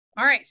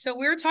All right, so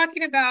we're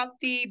talking about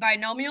the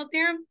binomial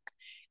theorem.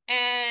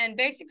 And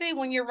basically,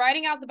 when you're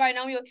writing out the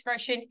binomial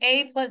expression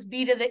a plus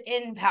b to the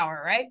n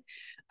power, right?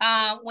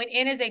 When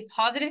n is a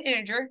positive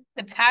integer,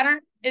 the pattern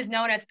is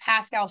known as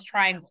Pascal's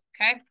triangle,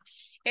 okay?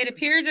 It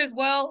appears as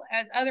well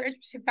as other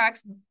interesting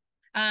facts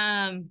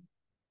to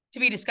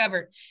be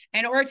discovered.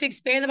 In order to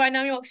expand the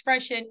binomial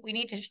expression, we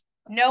need to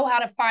know how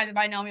to find the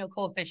binomial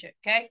coefficient,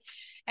 okay?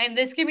 And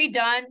this can be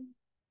done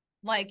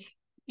like,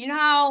 you know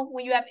how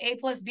when you have a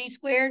plus b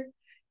squared,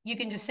 you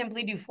can just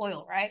simply do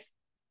FOIL, right?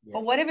 Yeah.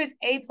 But what if it's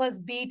a plus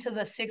b to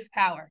the 6th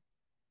power?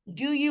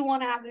 Do you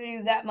want to have to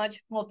do that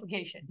much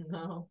multiplication?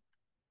 No.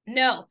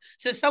 No.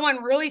 So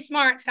someone really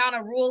smart found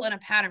a rule and a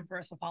pattern for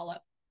us to follow.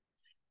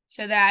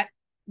 So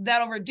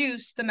that'll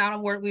reduce the amount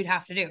of work we'd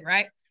have to do,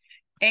 right?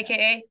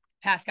 AKA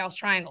Pascal's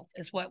triangle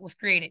is what was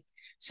created.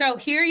 So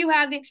here you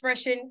have the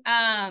expression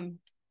n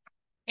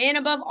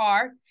above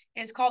r.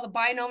 It's called the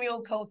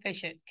binomial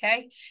coefficient,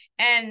 okay?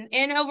 And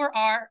n over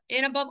r,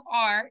 n above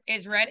r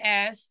is read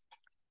as,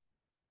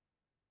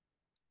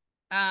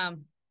 I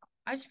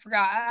just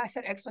forgot, I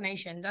said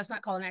explanation. That's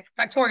not called an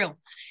factorial.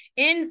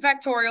 N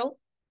factorial,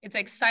 it's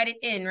like cited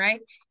in,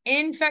 right?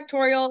 N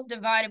factorial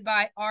divided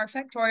by r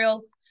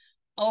factorial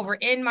over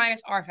n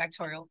minus r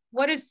factorial.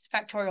 What does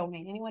factorial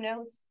mean? Anyone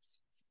knows?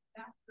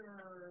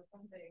 Factor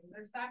something.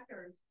 There's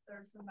factors.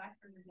 There's some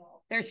factors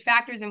involved. There's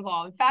factors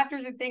involved.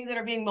 Factors are things that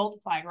are being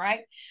multiplied,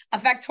 right? A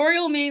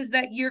factorial means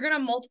that you're going to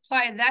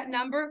multiply that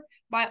number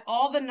by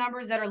all the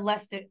numbers that are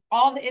less than,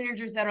 all the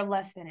integers that are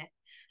less than it.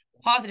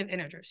 Positive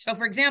integers. So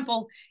for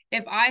example,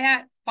 if I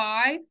had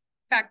 5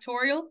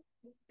 factorial,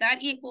 that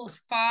equals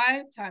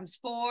 5 times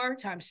 4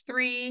 times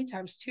 3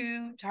 times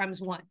 2 times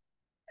 1.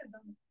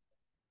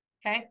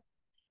 Okay?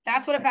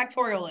 That's what a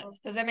factorial is.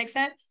 Does that make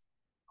sense?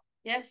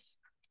 Yes?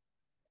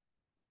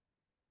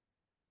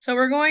 So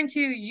we're going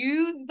to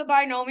use the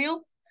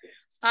binomial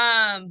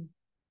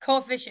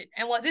coefficient.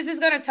 And what this is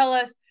going to tell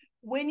us,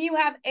 when you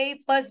have a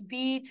plus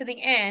b to the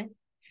n,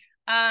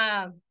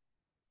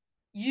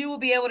 you will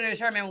be able to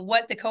determine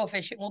what the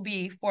coefficient will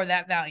be for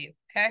that value,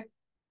 okay?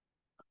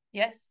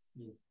 Yes?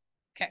 Yeah.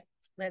 Okay,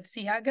 let's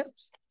see how it goes.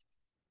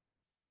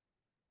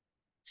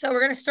 So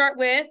we're going to start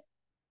with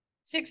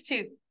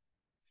 6-2.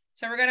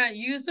 So we're going to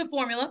use the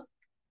formula.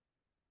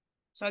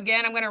 So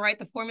again, I'm going to write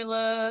the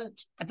formula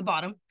at the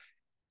bottom.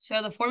 So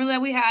the formula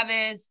that we have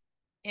is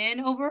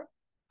n over,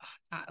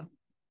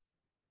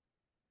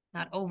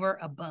 not over,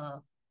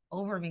 above.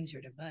 Over means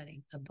you're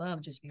dividing.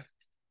 Above just means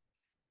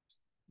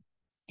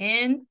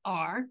n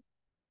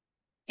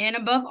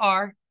above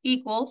r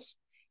equals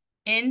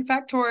n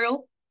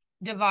factorial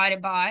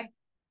divided by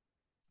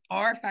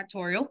r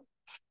factorial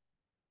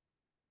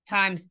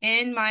times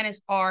n minus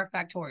r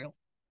factorial.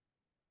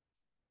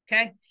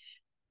 Okay?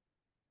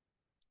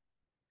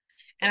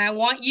 And I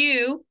want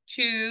you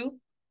to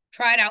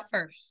try it out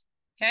first,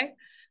 okay?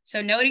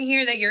 So noting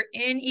here that your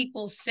n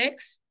equals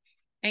 6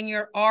 and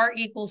your r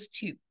equals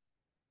 2.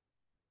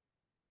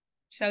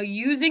 So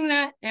using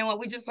that and what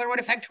we just learned what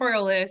a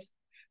factorial is,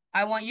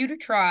 I want you to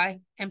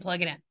try and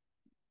plug it in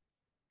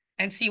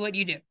and see what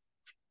you do.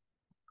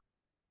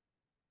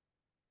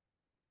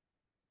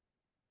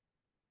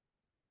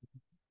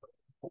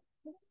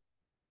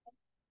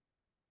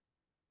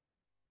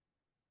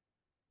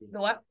 The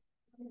what?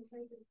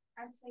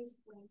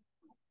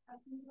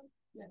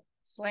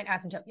 Slant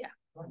asymptote, yeah.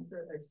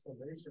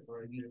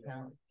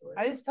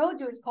 I just told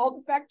you it's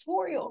called the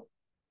factorial.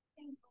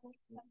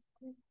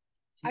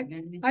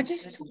 I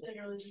just told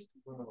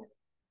you.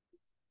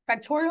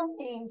 Factorial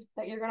means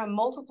that you're going to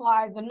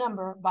multiply the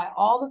number by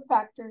all the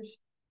factors,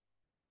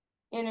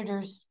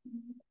 integers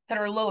that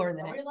are lower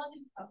than it.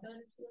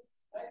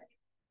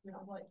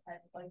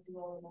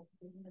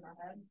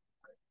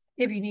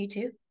 If you need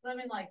to. I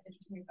mean, like, it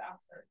just moves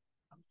faster.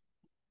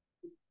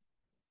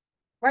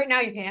 Right now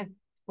you can,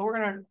 but we're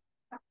going to.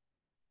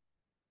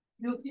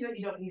 You'll see that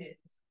you don't need it.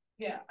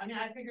 Yeah, I mean,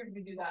 I figured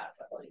we'd do that,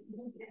 but like.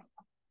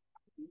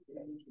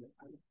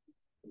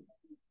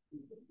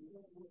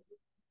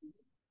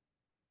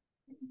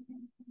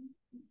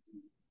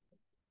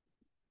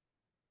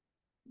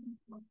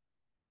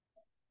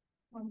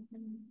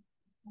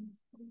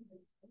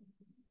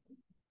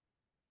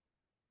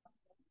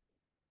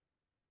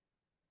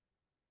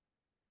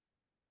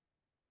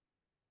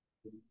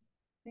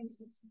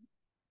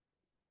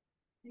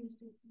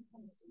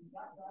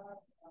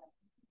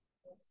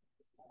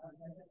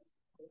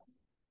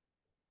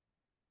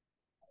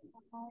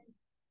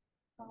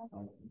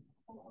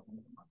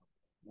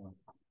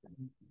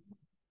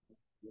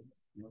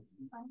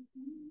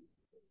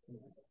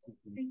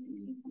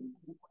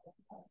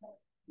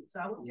 So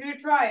I want you to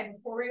try it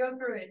before we go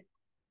through it.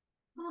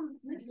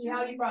 See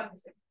how you process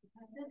it.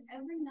 Does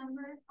every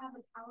number have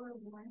a power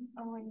of 1?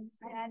 Oh,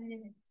 I added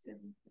it.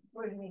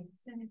 What do you mean?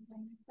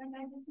 Like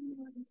I just need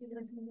to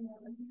consider this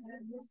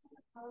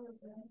power of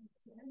 1.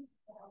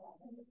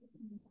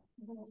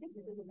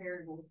 There's a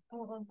variable.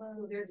 Oh,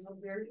 there's a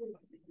variable.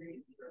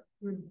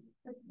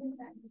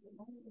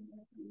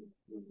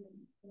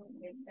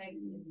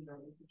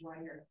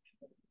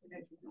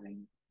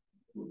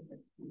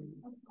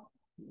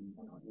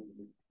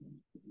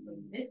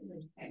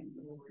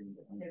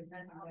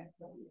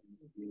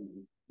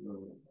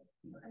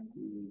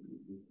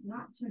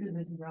 Not 2 to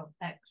the 0,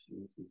 x.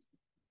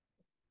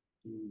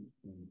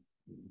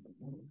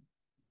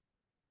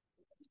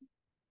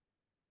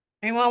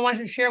 Anyone wants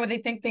to share what they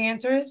think the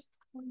answer is?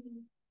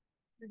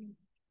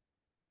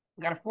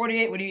 We got a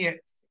 48. What do you get?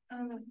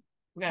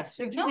 We got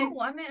 60. No,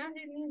 I mean, I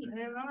didn't need it.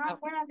 We're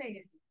not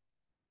there.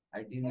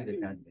 I do need a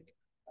calculator.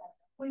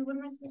 Wait, what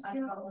am I supposed to do?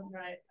 I was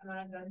right. I'm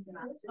not going to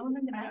math. Oh,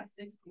 then I got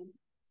 60.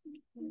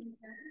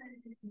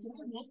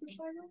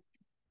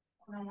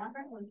 No, my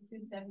friend was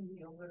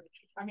 270 over.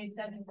 I mean,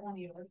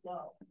 720 over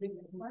 12.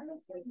 Why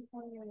was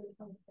 720 over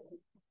 12?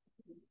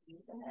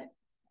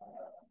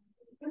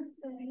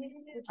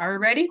 Are we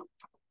ready?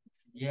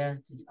 Yeah,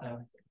 just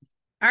go.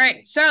 All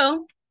right,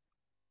 so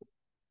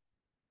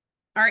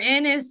our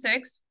n is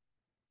 6.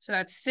 So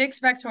that's 6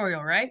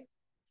 factorial, right?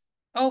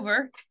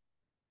 Over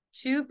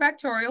 2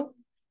 factorial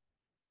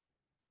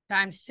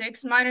times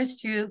 6 minus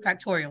 2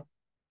 factorial.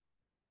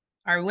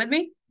 Are you with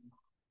me?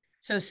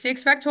 So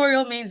 6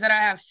 factorial means that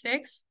I have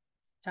 6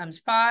 times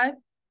 5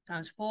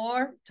 times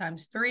 4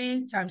 times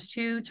 3 times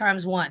 2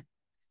 times 1.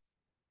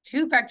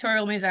 2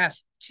 factorial means I have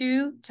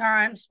 2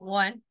 times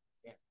 1.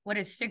 What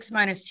is 6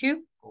 minus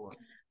 2? 4.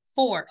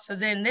 4. So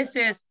then this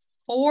is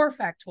 4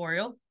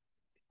 factorial.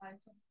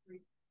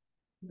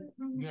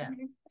 Yeah.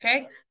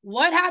 Okay.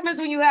 What happens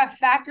when you have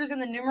factors in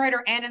the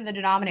numerator and in the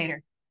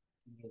denominator?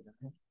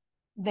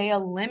 They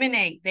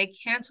eliminate. They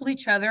cancel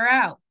each other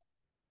out.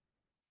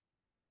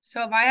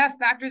 So if I have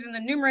factors in the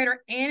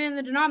numerator and in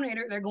the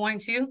denominator, they're going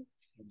to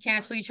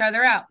cancel each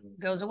other out.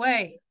 Goes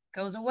away,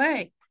 goes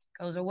away,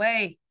 goes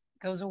away,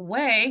 goes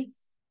away.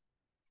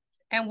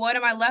 And what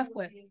am I left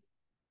with?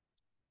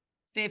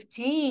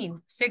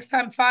 15. 6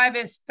 times 5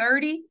 is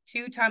 30.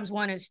 2 times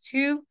 1 is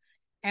 2.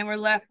 And we're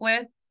left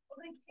with?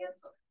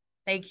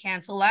 They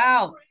cancel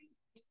out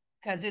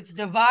because it's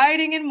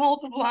dividing and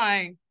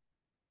multiplying.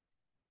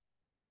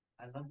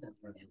 I love that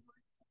for you.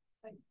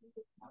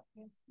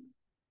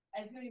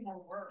 It's gonna be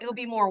more work. It'll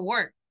be more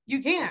work.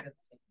 You can't.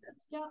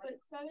 Yeah, but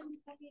 7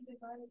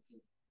 divided to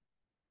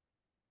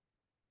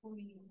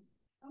 40.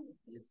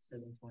 It's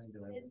 720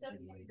 divided It's by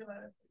 7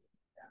 divided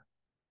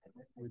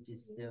to which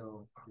is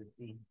still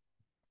 15.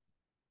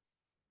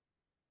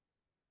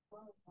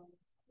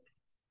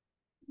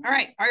 All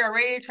right. Are you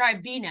ready to try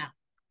B now?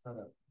 Hold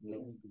up.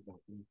 Let me do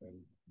that.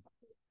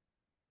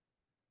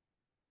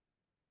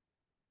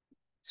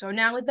 So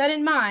now with that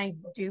in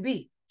mind, do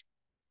B.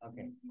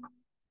 Okay.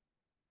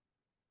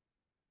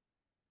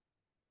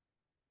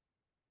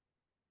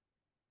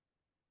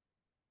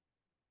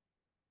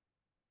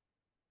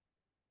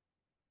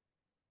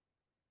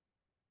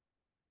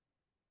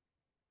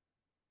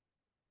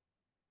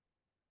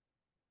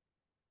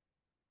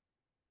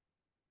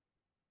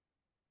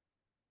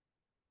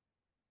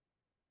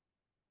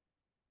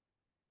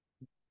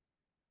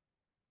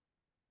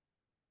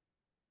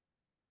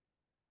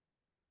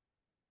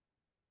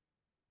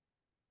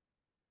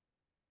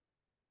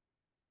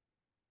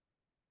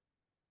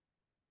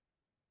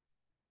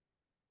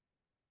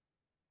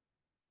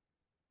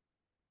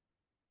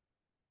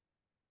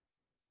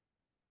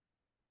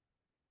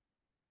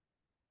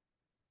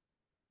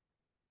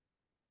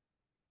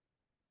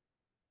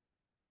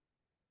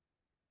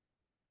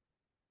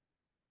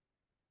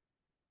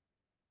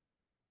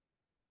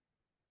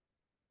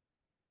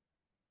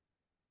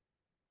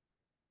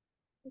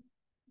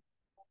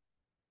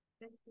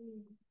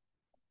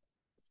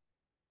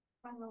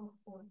 Final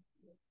 4.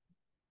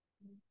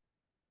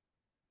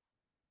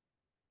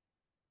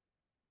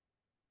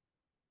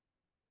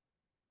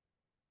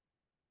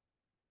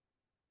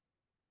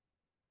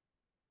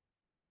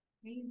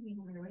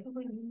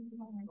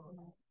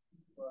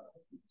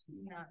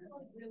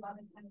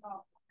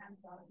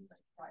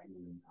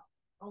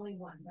 Only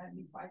one. That'd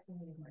be twice in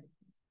the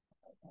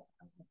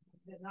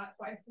There's not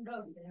twice in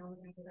both. They only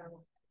make it that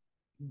one.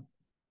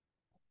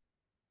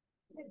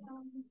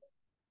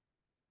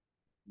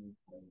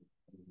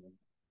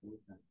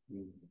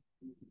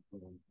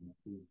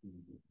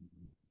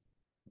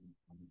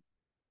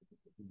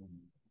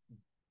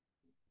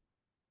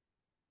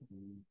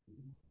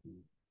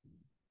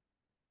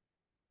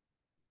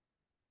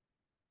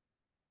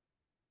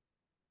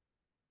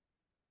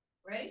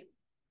 Ready?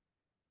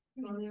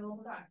 Only a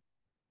little time.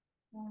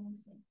 Let me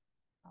see.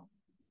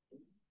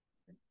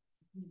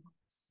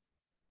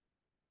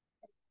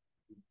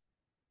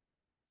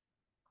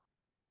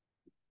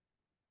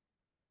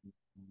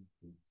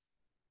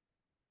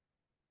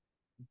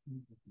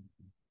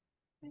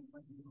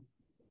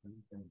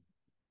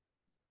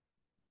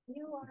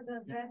 You are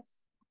the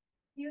best.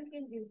 You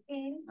can do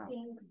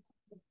anything.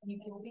 You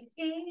can be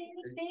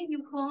anything you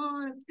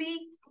want to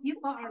be.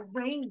 You are a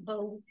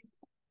rainbow.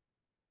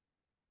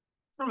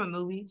 From a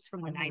movie. It's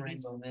from the 90s.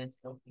 Rainbow Man.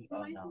 Oh,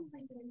 no.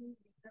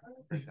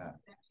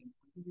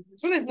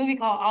 It's from this movie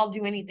called I'll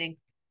Do Anything.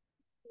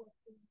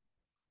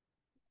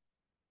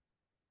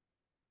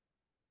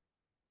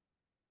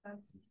 All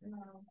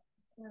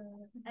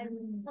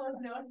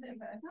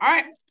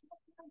right.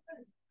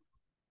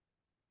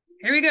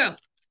 Here we go.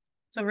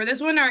 So for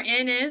this one, our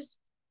n is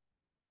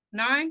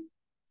 9.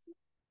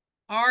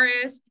 R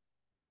is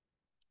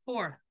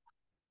 4.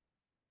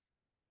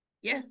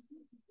 Yes.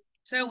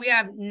 So we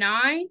have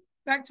 9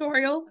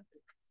 factorial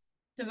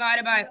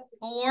divided by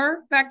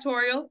 4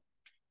 factorial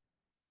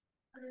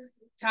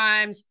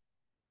times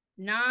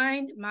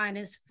 9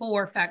 minus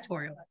 4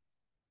 factorial.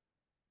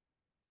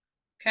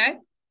 Okay?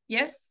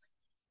 Yes?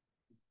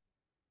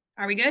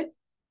 Are we good?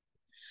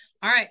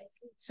 All right.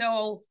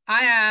 So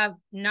I have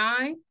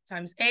 9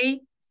 times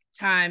 8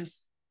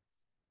 times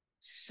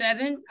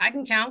 7. I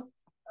can count.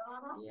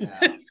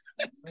 Yeah.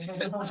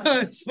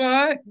 Times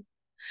 5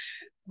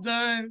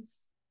 times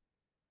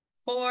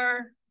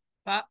 4.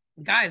 5.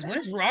 Guys, what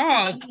is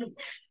wrong?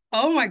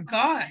 Oh my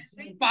God.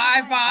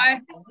 5,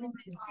 5.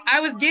 I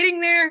was getting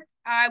there.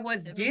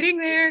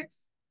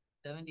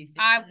 76.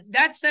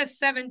 That says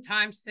 7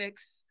 times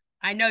 6.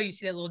 I know you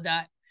see that little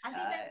dot.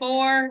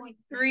 4,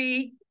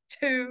 3,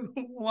 2,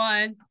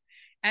 1.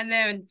 And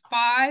then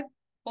 5,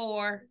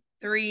 4,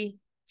 3,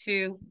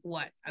 2,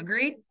 1.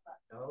 Agreed?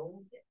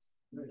 No.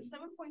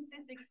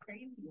 7.6 is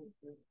crazy.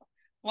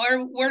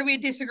 Where do we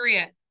disagree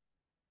at?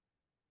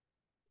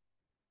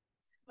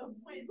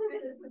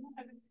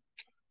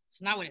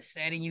 It's not what it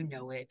said, and you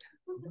know it.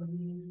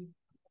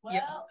 Well,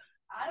 Yep.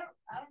 I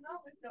don't know.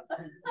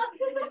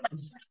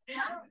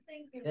 I don't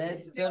think it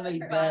That's was gonna be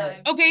 65.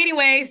 bad. Okay,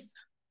 anyways,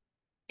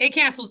 it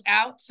cancels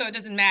out, so it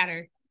doesn't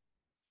matter.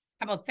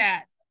 How about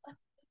that?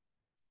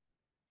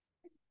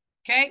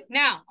 Okay,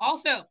 now,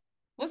 also,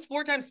 what's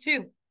 4 times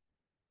 2?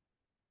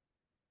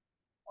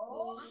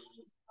 Oh.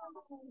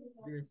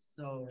 You're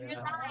so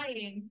You're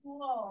lying.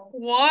 Whoa.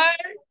 What?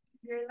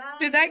 You're lying.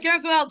 Did that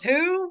cancel out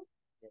too?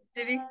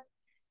 Did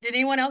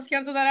anyone else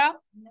cancel that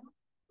out? No.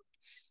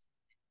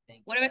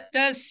 What if it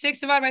does 6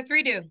 divided by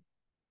 3 do?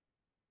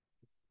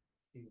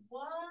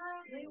 What?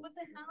 Wait, what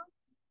the hell?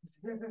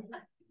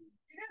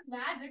 You're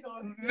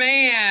magical.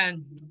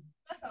 Man,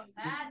 That's a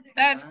magic.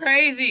 that's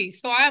crazy.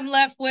 So I'm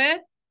left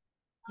with,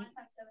 9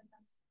 times 7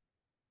 times.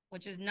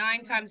 which is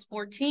 9 times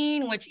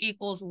 14, which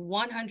equals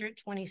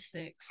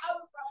 126. Oh,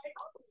 right.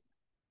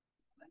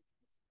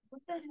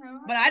 What the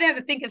hell? But I didn't have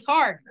to think as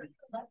hard.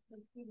 That's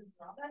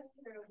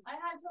true. I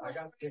had to I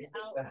got 6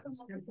 out times.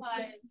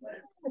 multiply,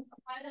 but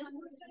I don't know.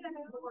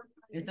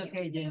 It's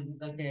okay, James.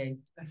 It's okay.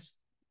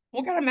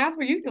 What kind of math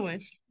were you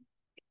doing?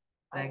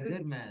 That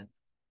good man.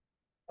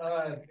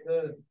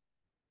 Good.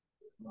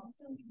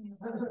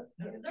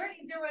 Is there an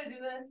easier way to do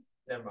this?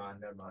 Never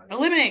mind.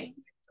 Eliminate.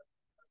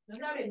 There's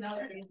gotta be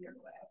another easier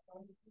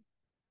way.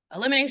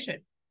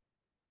 Elimination.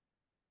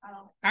 I don't.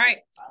 All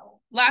right,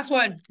 last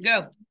one,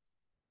 go.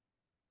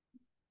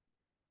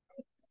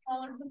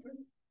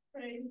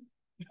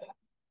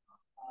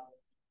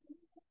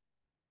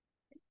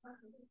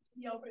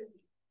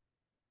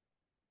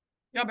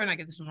 Y'all better not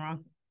get this one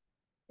wrong.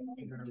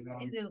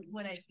 Is it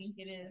what I think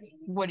it is?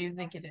 What do you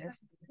think it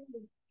is?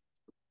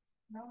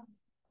 No.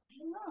 I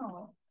don't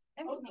know.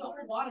 Everything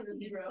over water is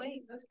 0.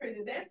 Wait, that's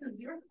crazy. The answer is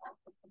 0.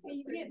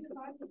 You can't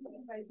divide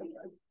something by 0.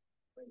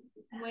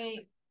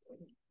 Wait.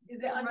 Is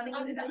it running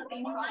on the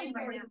same line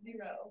right now?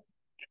 0.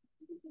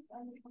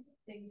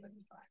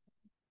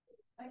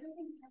 I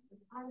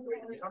don't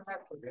think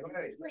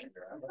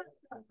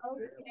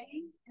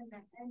okay, and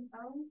then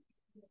N-O.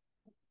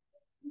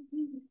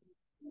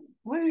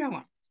 What do you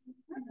want?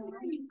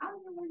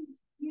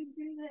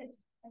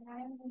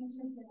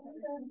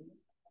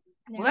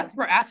 Well, that's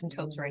for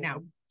asymptotes right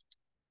now.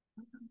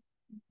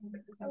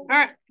 All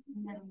right.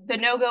 The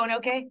no going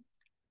okay?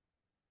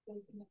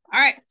 All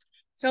right.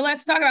 So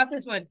let's talk about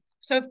this one.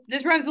 So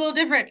this runs a little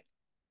different.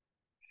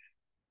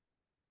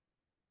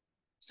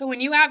 So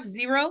when you have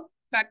 0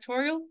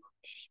 factorial,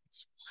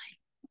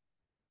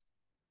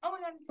 Oh my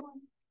God, it's 1.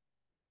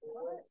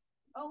 What?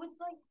 Oh, it's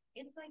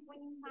like when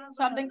you have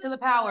something to the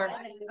power.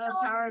 The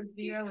power of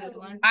 0 is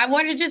 1. I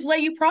want to just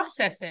let you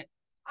process it.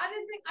 I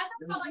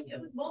thought like it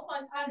was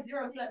multiplied times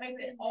 0, so that makes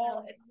it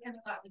all.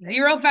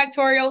 0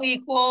 factorial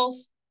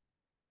equals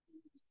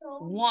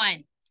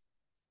 1.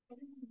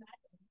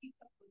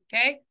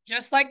 Okay,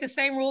 just like the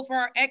same rule for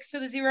our x to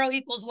the 0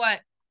 equals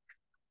what?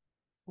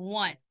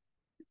 1.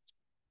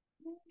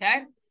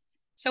 Okay,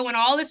 so when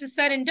all this is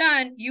said and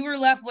done, you were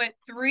left with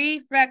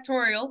 3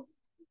 factorial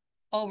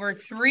over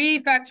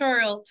 3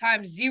 factorial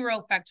times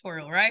 0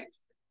 factorial, right?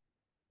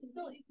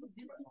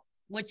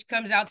 Which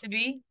comes out to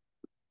be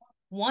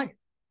 1.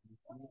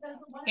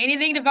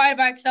 Anything divided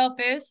by itself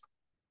is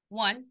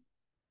 1.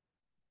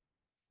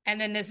 And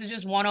then this is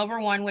just 1 over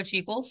 1, which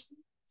equals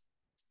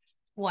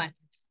 1.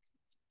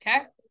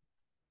 Okay?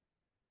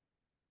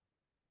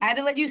 I had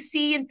to let you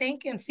see and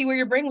think and see where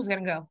your brain was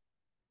going to go.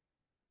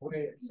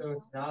 Wait, so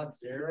it's not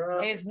 0?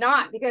 It's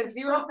not, because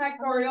 0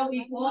 factorial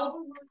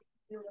equals...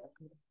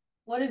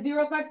 What is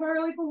 0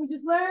 factorial equal? We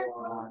just learned?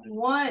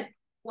 1.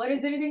 What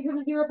is anything to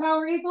the 0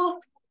 power equal?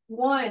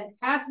 1.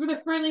 Ask for the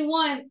friendly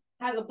 1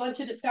 has a bunch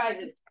of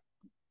disguises.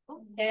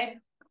 Okay?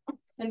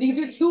 And these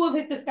are 2 of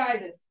his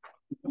disguises.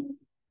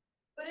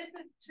 But if the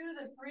 2,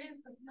 the 3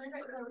 is the 3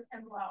 right there,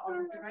 cancel out,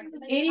 obviously, right?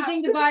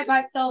 Anything divided by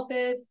itself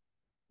is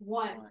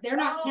 1. They're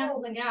not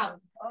canceling out.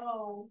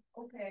 Oh,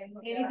 okay.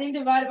 Anything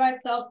divided by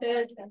itself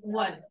is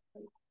 1.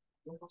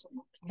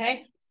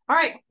 Okay. All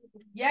right.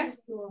 Yes.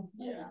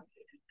 Yeah.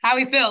 How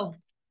we feel?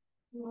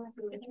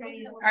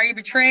 Are you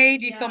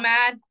betrayed? Do you feel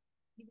mad?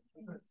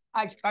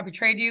 I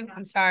betrayed you.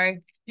 I'm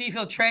sorry. Do you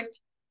feel tricked?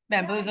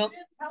 Bamboozled?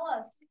 Tell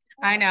us.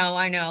 I know.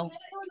 I know.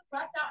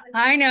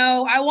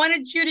 I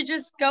wanted you to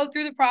just go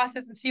through the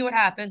process and see what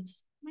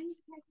happens.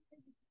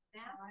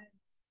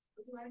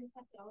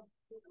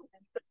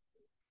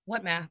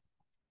 What math?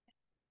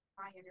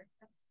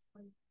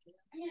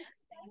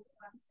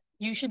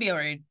 You should be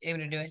able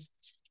to do it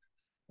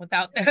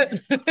without that.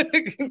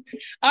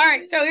 All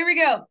right, so here we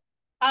go.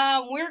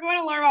 We're going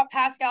to learn about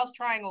Pascal's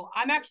triangle.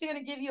 I'm actually going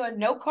to give you a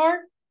note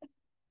card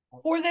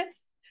for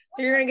this.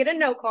 So you're going to get a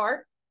note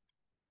card.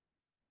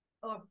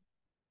 Oh,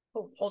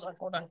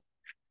 hold on.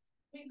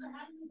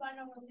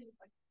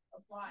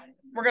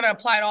 We're going to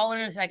apply it all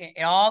in a second.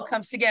 It all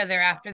comes together after